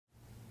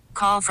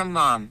Call from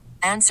mom.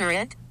 Answer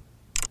it.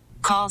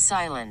 Call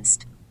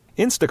silenced.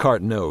 Instacart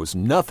knows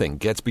nothing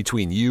gets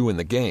between you and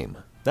the game.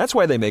 That's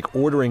why they make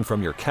ordering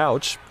from your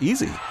couch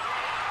easy.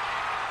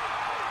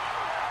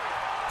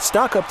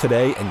 Stock up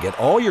today and get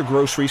all your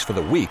groceries for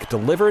the week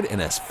delivered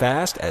in as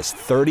fast as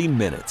 30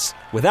 minutes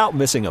without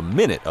missing a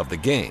minute of the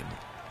game.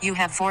 You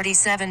have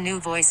 47 new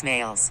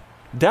voicemails.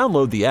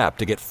 Download the app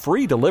to get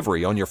free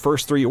delivery on your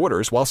first 3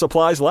 orders while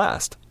supplies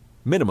last.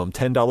 Minimum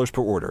 $10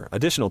 per order.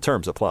 Additional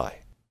terms apply.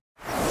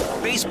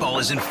 Baseball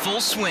is in full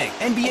swing.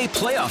 NBA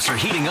playoffs are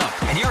heating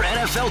up, and your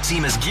NFL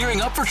team is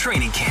gearing up for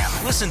training camp.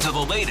 Listen to the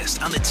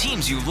latest on the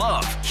teams you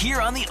love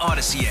here on the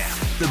Odyssey app.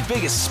 The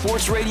biggest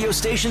sports radio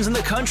stations in the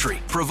country,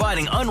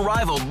 providing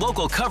unrivaled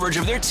local coverage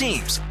of their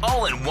teams,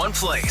 all in one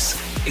place.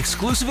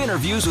 Exclusive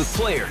interviews with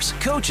players,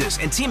 coaches,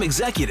 and team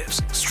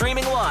executives,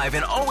 streaming live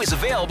and always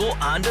available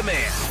on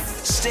demand.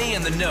 Stay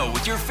in the know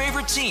with your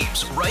favorite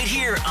teams right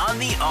here on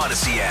the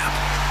Odyssey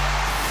app.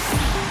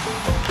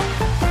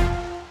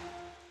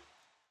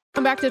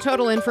 Welcome back to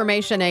Total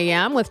Information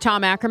AM with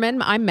Tom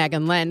Ackerman. I'm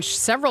Megan Lynch.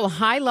 Several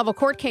high-level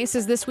court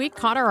cases this week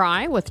caught our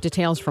eye with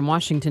details from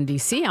Washington,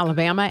 D.C.,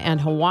 Alabama, and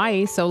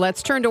Hawaii. So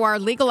let's turn to our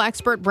legal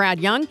expert, Brad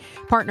Young,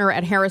 partner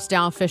at Harris,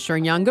 Dowell, Fisher &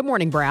 Young. Good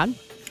morning, Brad.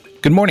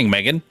 Good morning,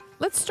 Megan.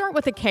 Let's start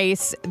with a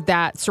case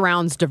that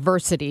surrounds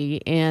diversity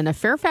in a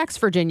Fairfax,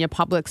 Virginia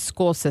public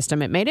school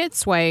system. It made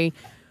its way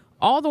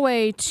all the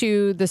way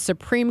to the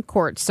Supreme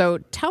Court. So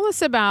tell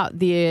us about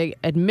the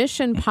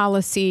admission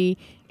policy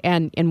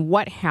and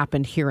what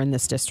happened here in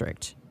this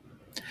district.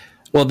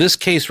 Well, this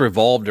case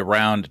revolved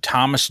around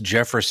Thomas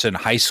Jefferson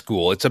High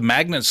School. It's a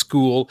magnet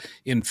school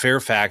in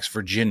Fairfax,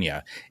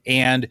 Virginia.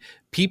 And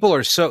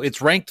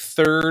it's ranked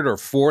 3rd or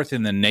 4th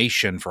in the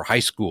nation for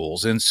high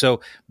schools. And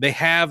so they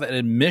have an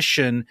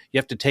admission, you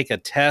have to take a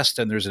test,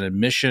 and there's an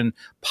admission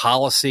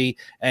policy.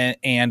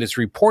 And it's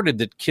reported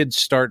that kids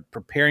start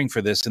preparing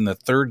for this in the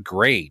 3rd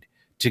grade.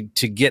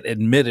 To get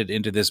admitted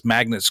into this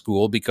magnet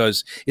school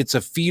because it's a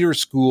feeder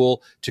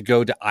school to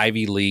go to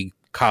Ivy League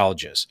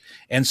colleges.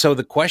 And so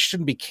the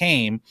question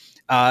became,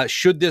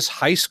 should this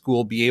high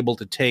school be able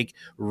to take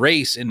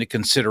race into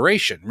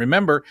consideration?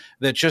 Remember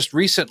that just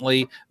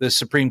recently the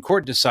Supreme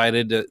Court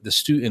decided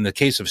in the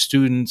case of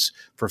Students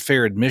for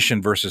Fair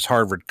Admission versus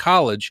Harvard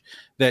College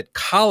that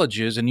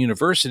colleges and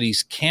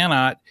universities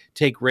cannot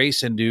take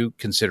race into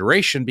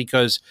consideration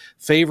because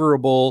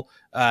favorable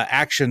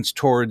actions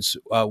towards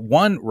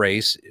one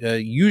race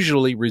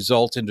usually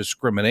result in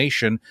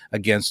discrimination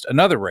against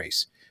another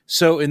race.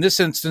 So in this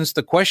instance,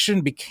 the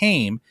question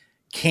became,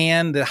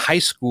 can the high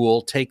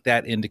school take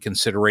that into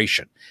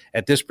consideration?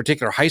 At this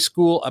particular high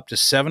school, up to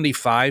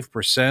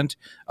 75%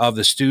 of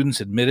the students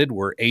admitted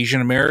were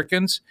Asian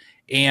Americans.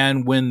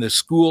 And when the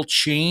school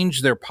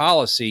changed their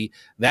policy,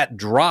 that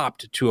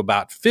dropped to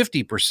about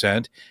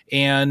 50%,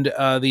 and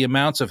the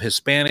amounts of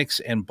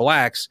Hispanics and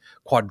blacks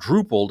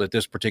quadrupled at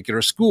this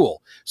particular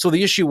school. So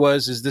the issue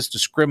was, is this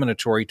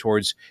discriminatory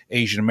towards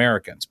Asian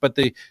Americans? But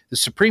the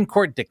Supreme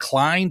Court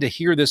declined to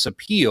hear this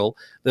appeal.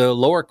 The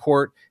lower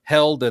court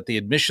held that the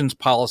admissions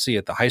policy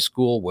at the high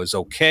school was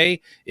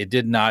okay. It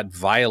did not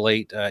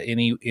violate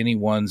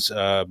anyone's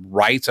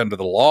rights under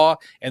the law,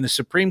 and the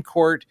Supreme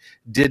Court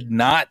did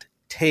not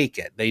take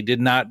it. They did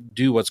not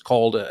do what's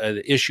called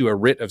issue a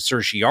writ of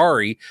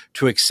certiorari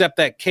to accept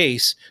that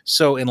case.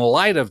 So in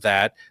light of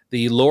that,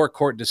 the lower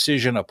court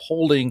decision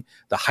upholding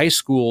the high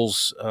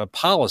school's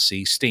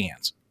policy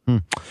stands.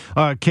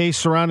 A case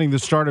surrounding the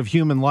start of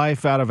human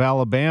life out of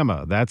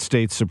Alabama. That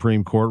state's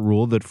Supreme Court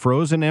ruled that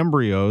frozen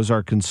embryos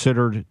are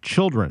considered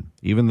children,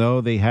 even though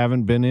they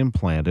haven't been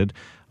implanted.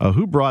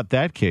 Who brought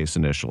that case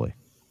initially?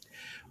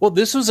 Well,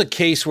 this was a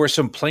case where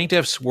some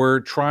plaintiffs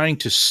were trying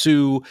to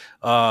sue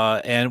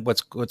and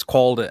what's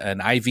called an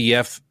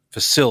IVF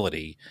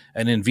facility,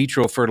 an in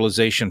vitro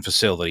fertilization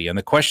facility. And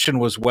the question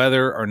was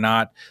whether or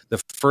not the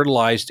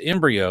fertilized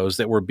embryos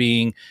that were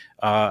being,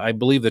 I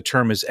believe the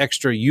term is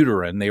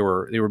extrauterine, they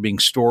were being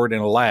stored in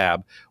a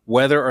lab,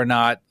 whether or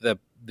not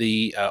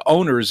the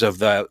owners of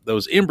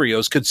those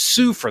embryos could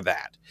sue for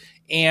that.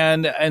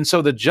 And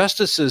so the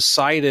justices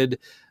cited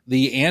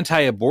the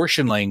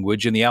anti-abortion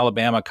language in the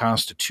Alabama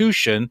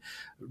Constitution,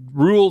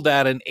 ruled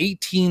that an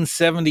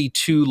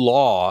 1872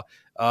 law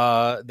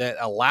that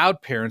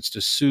allowed parents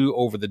to sue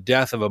over the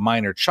death of a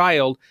minor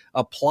child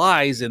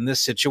applies in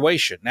this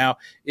situation. Now,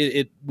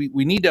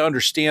 we need to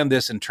understand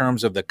this in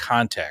terms of the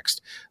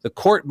context. The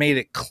court made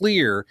it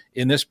clear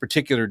in this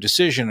particular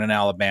decision in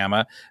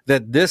Alabama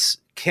that this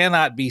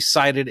cannot be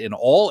cited in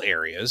all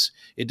areas.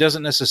 It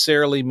doesn't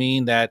necessarily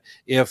mean that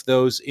if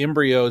those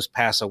embryos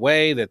pass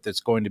away, that that's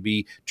going to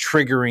be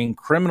triggering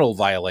criminal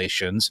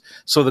violations.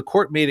 So the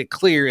court made it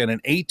clear in an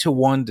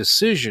 8-1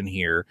 decision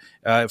here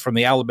from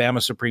the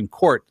Alabama Supreme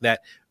Court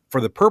that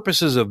for the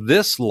purposes of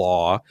this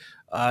law,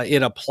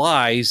 it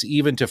applies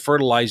even to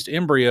fertilized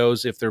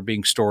embryos if they're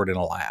being stored in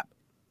a lab.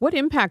 What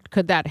impact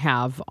could that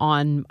have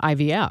on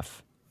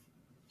IVF?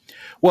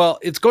 Well,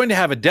 it's going to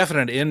have a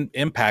definite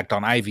impact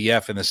on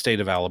IVF in the state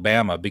of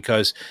Alabama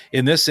because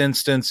in this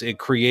instance, it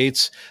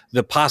creates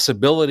the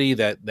possibility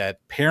that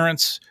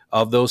parents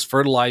of those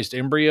fertilized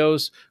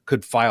embryos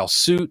could file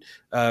suit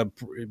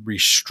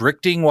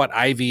restricting what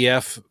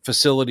IVF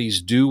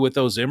facilities do with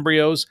those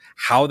embryos,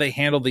 how they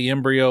handle the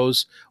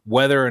embryos,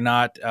 whether or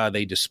not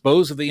they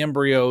dispose of the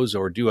embryos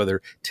or do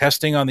other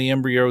testing on the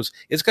embryos.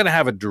 It's going to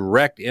have a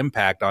direct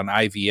impact on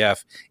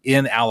IVF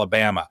in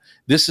Alabama.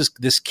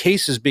 This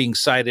case is being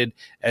cited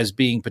as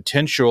being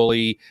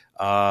potentially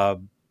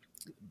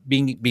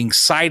being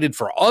cited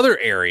for other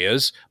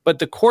areas, but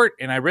the court,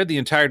 and I read the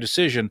entire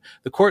decision,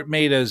 the court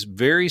made a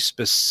very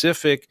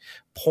specific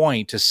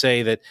point to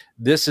say that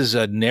this is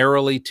a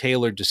narrowly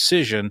tailored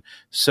decision,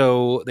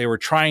 so they were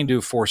trying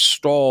to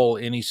forestall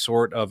any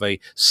sort of a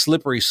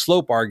slippery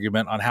slope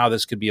argument on how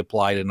this could be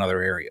applied in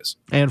other areas.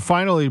 And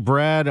finally,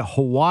 Brad,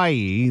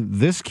 Hawaii,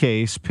 this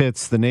case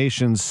pits the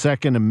nation's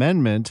Second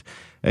Amendment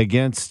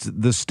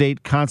against the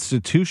state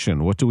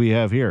constitution. What do we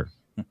have here?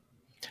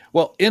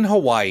 Well, in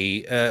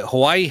Hawaii,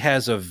 Hawaii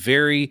has a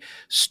very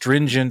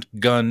stringent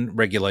gun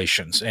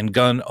regulations and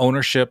gun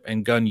ownership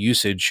and gun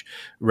usage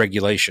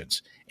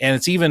regulations. And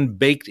it's even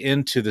baked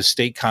into the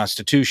state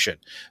constitution.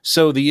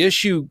 So the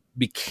issue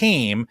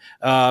became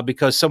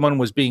because someone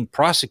was being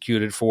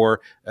prosecuted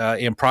for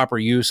improper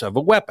use of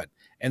a weapon.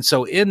 And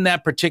so in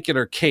that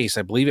particular case,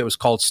 I believe it was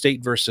called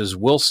State versus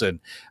Wilson,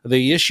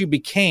 the issue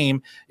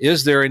became,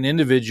 is there an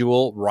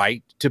individual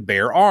right to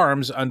bear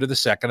arms under the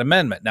Second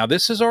Amendment? Now,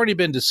 this has already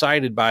been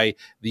decided by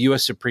the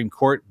U.S. Supreme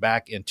Court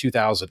back in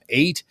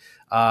 2008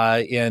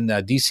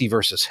 in D.C.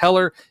 versus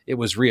Heller. It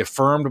was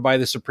reaffirmed by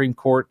the Supreme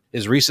Court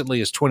as recently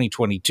as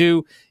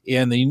 2022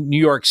 in the New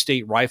York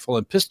State Rifle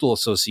and Pistol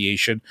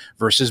Association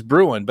versus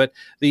Bruin. But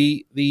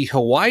the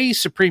Hawaii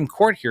Supreme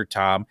Court here,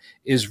 Tom,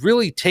 is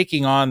really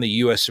taking on the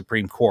U.S.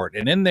 Supreme Court.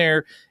 And in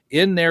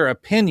their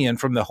opinion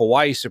from the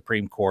Hawaii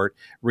Supreme Court,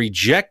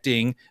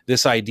 rejecting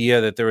this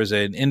idea that there is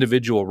an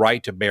individual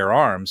right to bear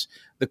arms,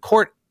 the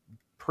court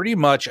pretty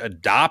much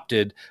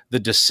adopted the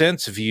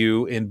dissent's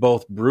view in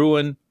both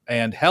Bruin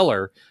and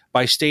Heller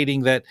by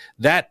stating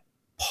that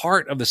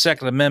part of the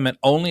Second Amendment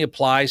only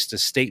applies to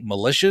state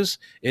militias.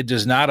 It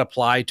does not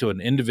apply to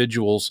an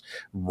individual's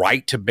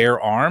right to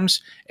bear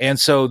arms. And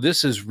so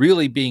this is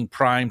really being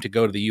primed to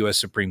go to the U.S.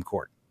 Supreme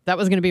Court. That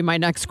was going to be my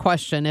next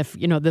question, if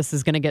this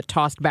is going to get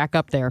tossed back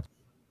up there.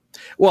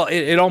 Well,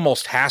 it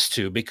almost has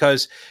to,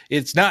 because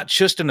it's not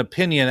just an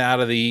opinion out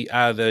of the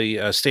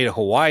state of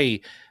Hawaii,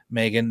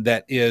 Megan,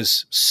 that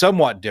is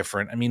somewhat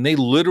different. I mean, they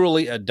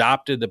literally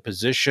adopted the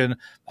position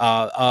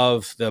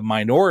of the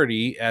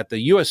minority at the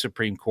U.S.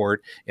 Supreme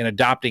Court in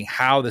adopting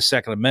how the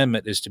Second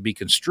Amendment is to be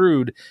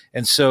construed.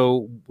 And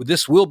so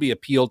this will be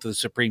appealed to the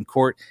Supreme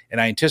Court, and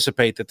I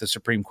anticipate that the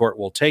Supreme Court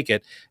will take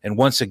it and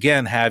once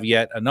again have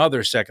yet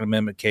another Second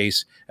Amendment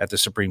case at the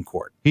Supreme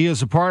Court. He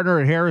is a partner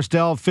at Harris,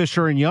 Dowell,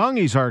 Fisher & Young.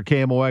 He's our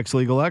KMOX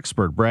legal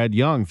expert. Brad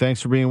Young,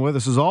 thanks for being with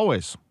us as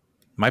always.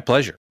 My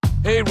pleasure.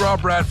 Hey,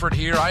 Rob Bradford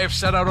here. I have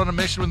set out on a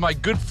mission with my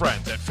good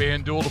friends at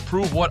FanDuel to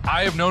prove what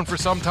I have known for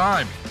some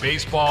time.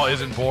 Baseball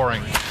isn't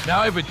boring.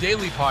 Now I have a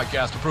daily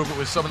podcast to prove it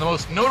with some of the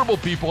most notable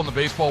people in the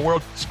baseball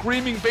world,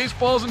 screaming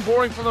baseball isn't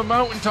boring from the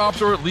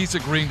mountaintops, or at least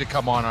agreeing to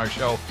come on our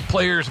show.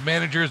 Players,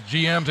 managers,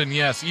 GMs, and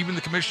yes, even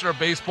the commissioner of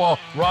baseball,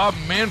 Rob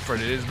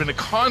Manfred. It has been a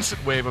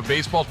constant wave of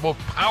baseball's most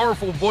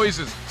powerful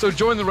voices. So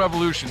join the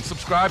revolution.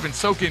 Subscribe and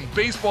soak in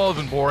Baseball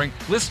Isn't Boring.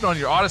 Listen on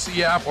your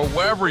Odyssey app or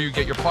wherever you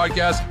get your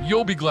podcasts.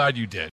 You'll be glad you did.